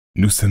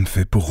Nous sommes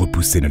faits pour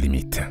repousser nos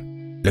limites.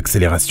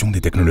 L'accélération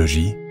des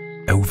technologies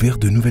a ouvert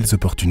de nouvelles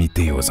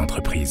opportunités aux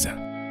entreprises.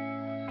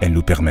 Elles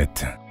nous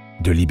permettent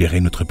de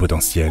libérer notre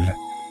potentiel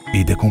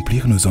et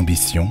d'accomplir nos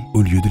ambitions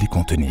au lieu de les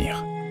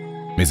contenir.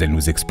 Mais elles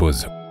nous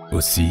exposent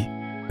aussi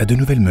à de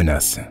nouvelles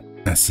menaces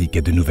ainsi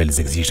qu'à de nouvelles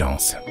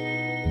exigences.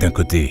 D'un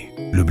côté,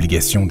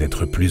 l'obligation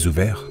d'être plus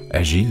ouvert,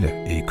 agile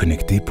et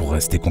connecté pour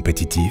rester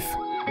compétitif,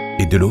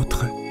 et de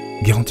l'autre,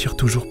 garantir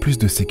toujours plus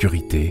de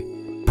sécurité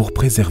pour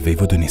préserver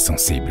vos données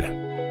sensibles.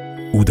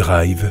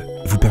 Oodrive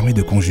vous permet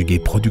de conjuguer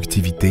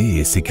productivité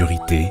et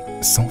sécurité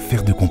sans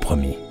faire de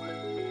compromis.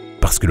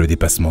 Parce que le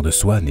dépassement de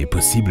soi n'est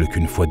possible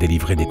qu'une fois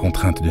délivrées des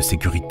contraintes de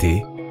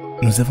sécurité,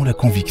 nous avons la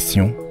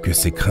conviction que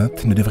ces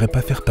craintes ne devraient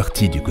pas faire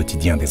partie du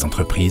quotidien des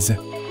entreprises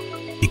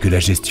et que la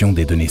gestion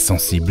des données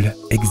sensibles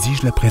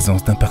exige la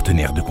présence d'un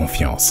partenaire de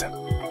confiance.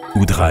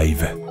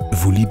 Oodrive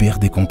vous libère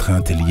des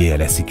contraintes liées à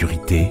la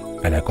sécurité,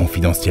 à la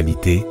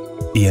confidentialité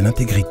et à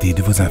l'intégrité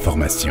de vos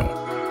informations.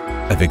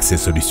 Avec ses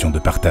solutions de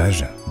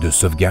partage, de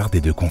sauvegarde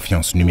et de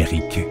confiance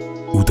numérique,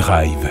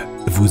 Oodrive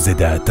vous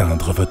aide à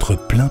atteindre votre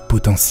plein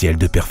potentiel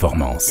de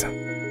performance.